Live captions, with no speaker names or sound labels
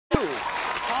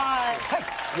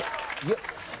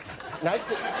Nice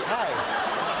to... Hi.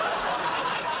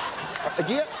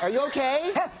 Are you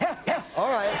okay? All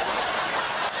right.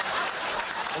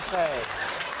 Okay.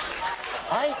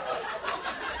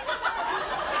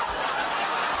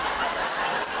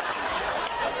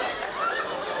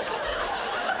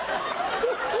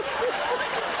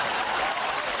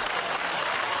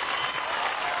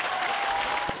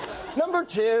 Number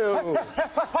 2.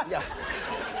 Yeah.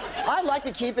 I like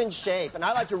to keep in shape, and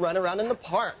I like to run around in the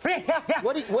park.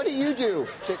 What do you do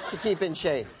to keep in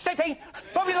shape? Same thing.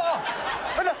 Throw me the ball.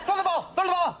 Throw the ball. Throw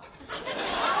the ball.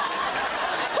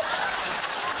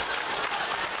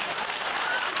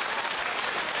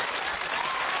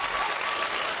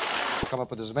 Come up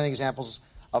with as many examples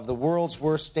of the world's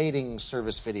worst dating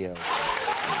service videos.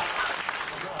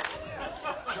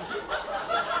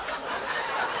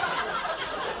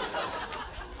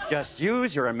 Just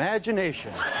use your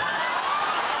imagination.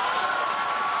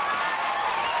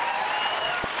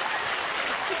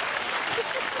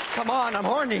 Come on, I'm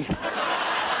horny.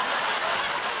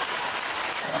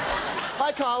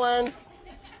 Hi, Colin.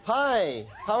 Hi.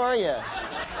 How are you?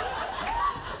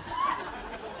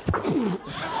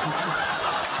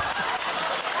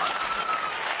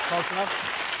 Close enough?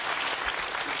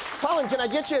 Colin, can I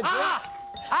get you a drink?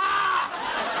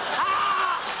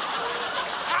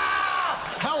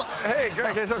 Hello. Hey,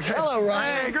 Greg, it's okay. Hello,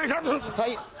 Ryan. Hey, Greg.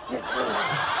 Hey.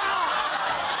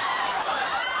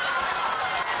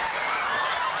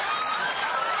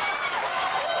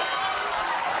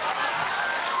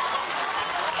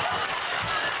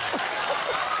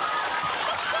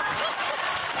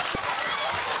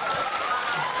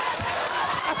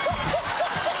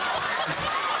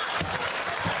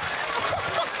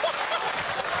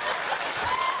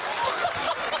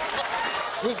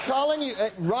 Hey, Colin,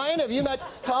 Ryan, have you met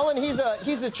Colin? He's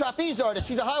a trapeze artist.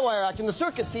 He's a high wire act in the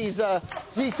circus. He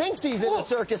thinks he's in the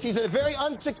circus. He's a very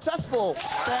unsuccessful.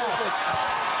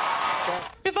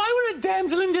 If I were a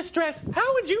damsel in distress,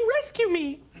 how would you rescue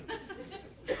me?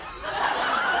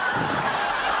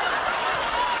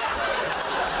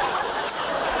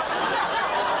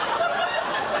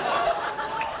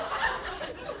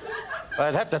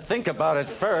 I'd have to think about it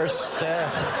first.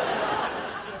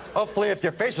 Hopefully, if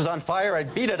your face was on fire,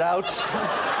 I'd beat it out.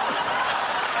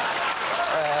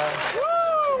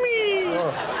 Woo me!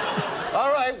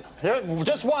 All right, here,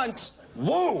 just once.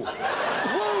 Woo! Woo! Woo!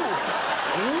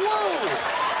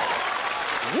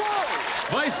 Woo!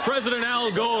 Vice President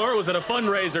Al Gore was at a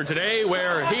fundraiser today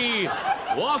where he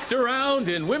walked around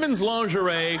in women's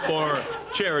lingerie for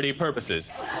charity purposes.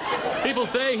 People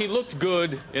say he looked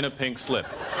good in a pink slip.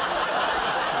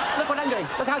 Look what I'm doing.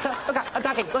 Look how I'm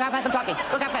talking. Look how fast I'm talking.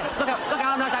 Look how fast. Look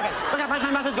how I'm not talking. Look how fast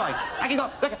my mouth is going. I can go.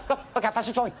 Look how fast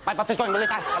it's going. My mouth is going really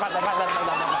fast.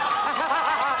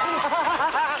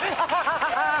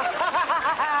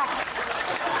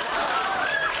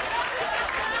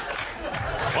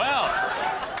 Well,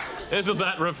 isn't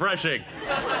that refreshing?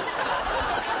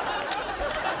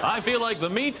 I feel like the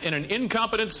meat in an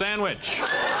incompetent sandwich.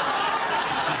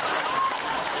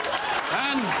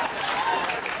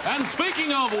 And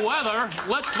speaking of weather,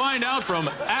 let's find out from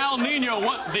Al Nino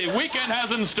what the weekend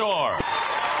has in store.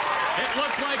 It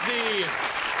looks like the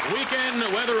weekend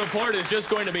weather report is just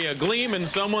going to be a gleam in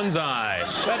someone's eye.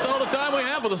 That's all the time we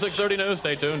have for the 6:30 news.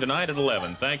 Stay tuned tonight at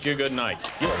 11. Thank you. Good night.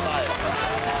 You're fired.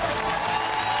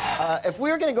 If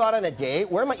we were going to go out on a date,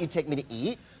 where might you take me to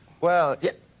eat? Well,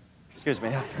 yeah. Excuse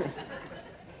me.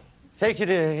 Take you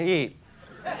to eat.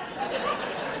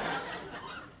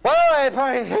 Well, I'd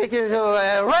probably take you to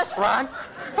a restaurant,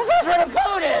 because that's where the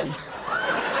food is.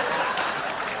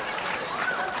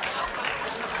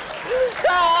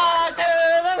 Go to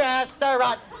the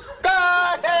restaurant.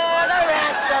 Go to the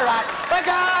restaurant. We're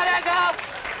gonna go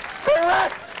to the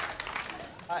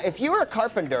restaurant. If you were a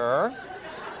carpenter,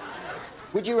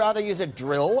 would you rather use a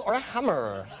drill or a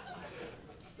hammer?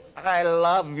 I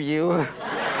love you.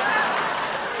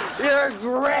 You're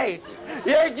great.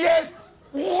 You're just...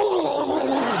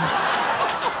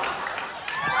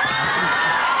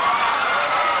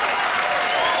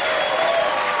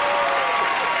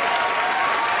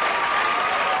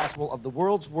 Of the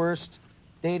world's worst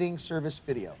dating service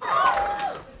video.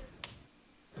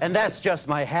 And that's just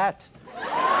my hat.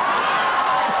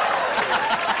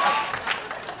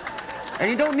 And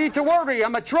you don't need to worry,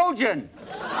 I'm a Trojan.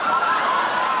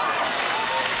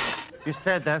 You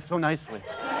said that so nicely.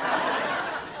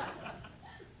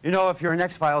 You know, if you're an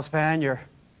X-Files fan, you're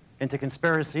into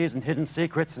conspiracies and hidden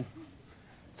secrets, and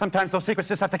sometimes those secrets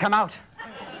just have to come out.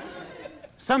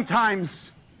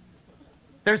 Sometimes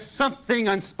there's something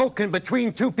unspoken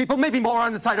between two people, maybe more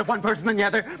on the side of one person than the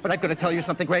other, but I've got to tell you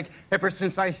something, Greg. Ever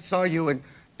since I saw you in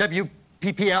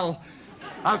WPPL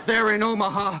out there in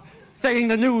Omaha saying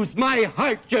the news. My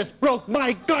heart just broke.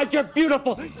 My God, you're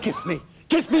beautiful. Kiss me.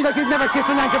 Kiss me like you've never kissed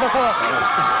an anchor before.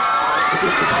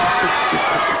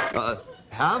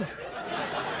 Have?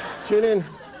 Tune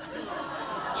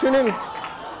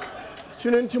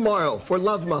in tomorrow for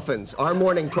Love Muffins, our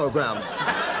morning program.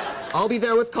 I'll be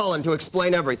there with Colin to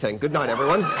explain everything. Good night,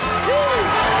 everyone.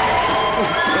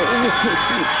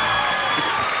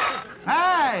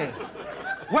 Hey!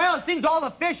 Well, it seems all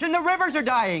the fish in the rivers are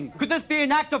dying. Could this be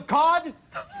an act of cod?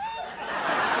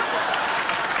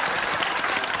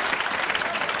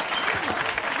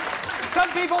 Some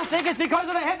people think it's because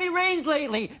of the heavy rains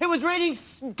lately. It was raining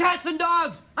cats and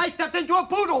dogs. I stepped into a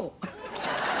poodle.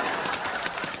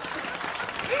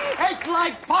 It's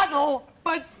like puddle,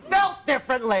 but spelt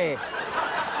differently.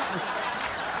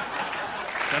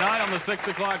 Tonight on the 6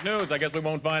 o'clock news, I guess we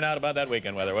won't find out about that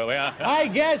weekend weather, will we? I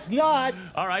guess not.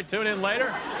 All right, tune in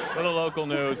later for the local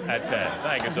news at 10.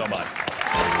 Thank you so much.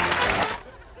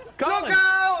 Colin! Look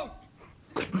out!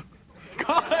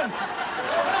 Colin!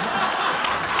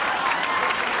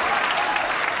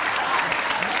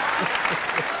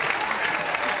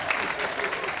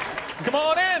 Come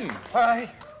on in. All right.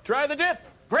 Try the dip.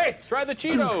 Great. Try the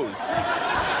Cheetos.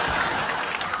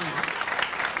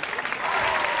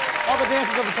 All the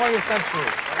dances of the 20th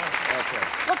century.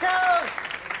 Look out!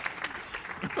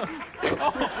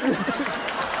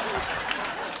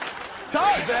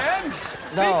 Tarzan!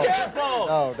 No. Be careful!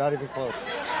 No, not even close.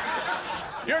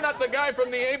 You're not the guy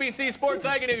from the ABC Sports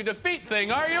Agony Defeat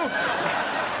thing, are you?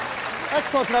 That's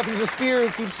close enough. He's a skier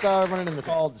who keeps running in the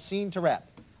called Scene to Rap.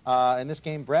 In this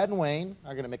game, Brad and Wayne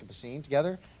are going to make up a scene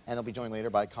together, and they'll be joined later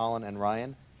by Colin and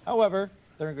Ryan. However,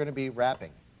 they're going to be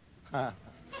rapping.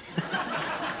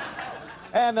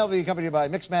 And they'll be accompanied by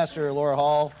Mixmaster Laura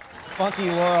Hall, funky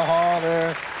Laura Hall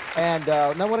there. And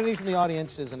now what I need from the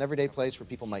audience is an everyday place where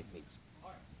people might meet.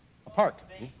 A park.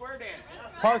 Square dance.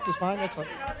 Park is fine, that's fine.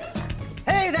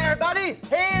 Hey there, buddy.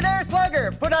 Hey there,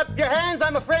 slugger. Put up your hands,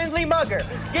 I'm a friendly mugger.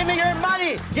 Give me your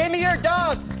money, give me your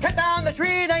dog. Cut down the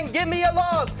tree, then give me a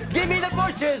log. Give me the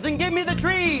bushes and give me the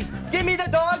trees. Give me the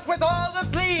dogs with all the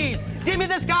fleas. Give me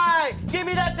the sky, give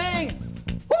me that thing.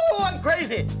 Woo, I'm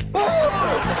crazy. Woo!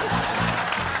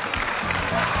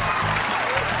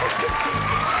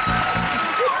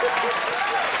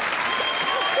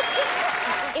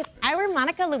 If I were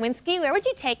Monica Lewinsky, where would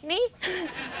you take me?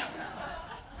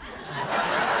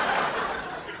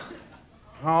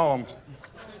 Well,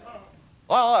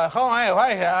 hello.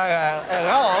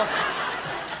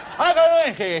 I'm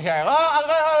going to here.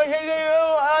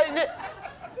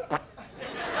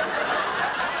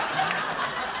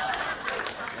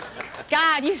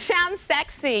 God, you sound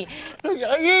sexy.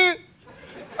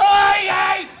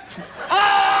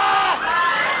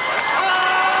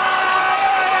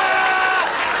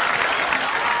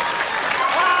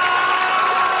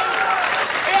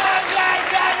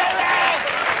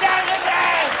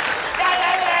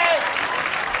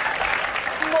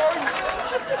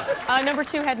 Number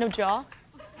 2 had no jaw.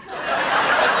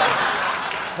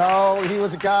 No, he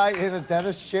was a guy in a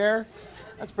dentist chair.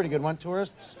 That's a pretty good one,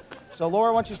 tourists. So,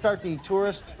 Laura, why don't you start the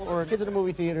tourist or kids in a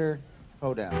movie theater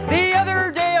hoedown? The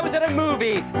other day I was at a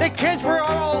movie. The kids were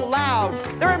all loud.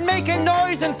 They were making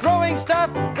noise and throwing stuff.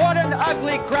 What an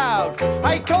ugly crowd.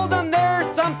 I told them there's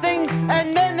something,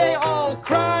 and then they all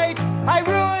cried. I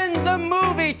ruined the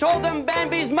movie, told them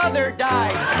Bambi's mother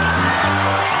died.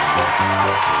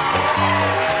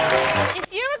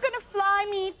 If you were going to fly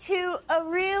me to a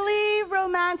really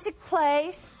romantic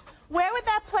place, where would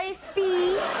that place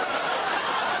be?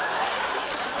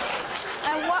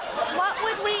 And what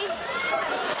would we...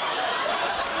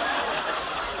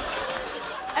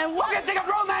 And what... You can think of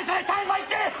romance at a time like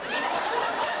this!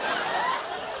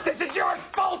 This is your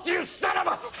fault, you son of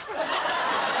a...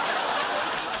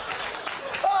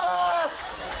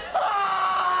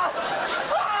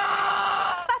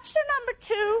 Bachelor number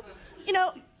 2, you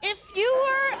know, if you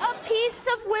were a piece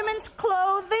of women's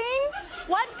clothing,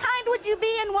 what kind would you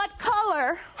be and what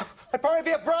color? I'd probably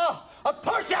be a bra, a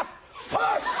push-up,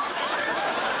 push!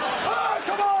 Push!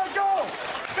 Come on, go!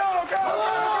 Go, go, go,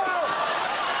 go!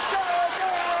 Go, go!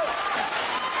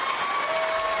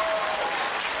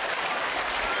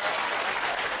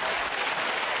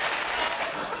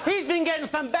 He's been getting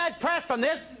some bad press from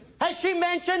this. Has she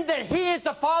mentioned that he is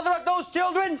the father of those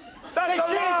children? That's a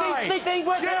lie! Sleeping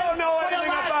with You him don't know for the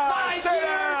anything last about 5 it! Sit years.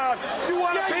 down! You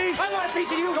want a Yes, piece? I want a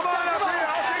piece of you! Come on up here!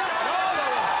 I'll take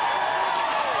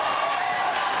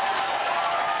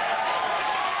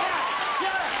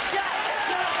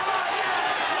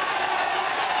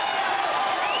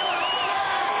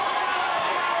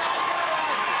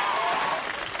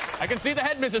I can see the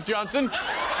head, Mrs. Johnson.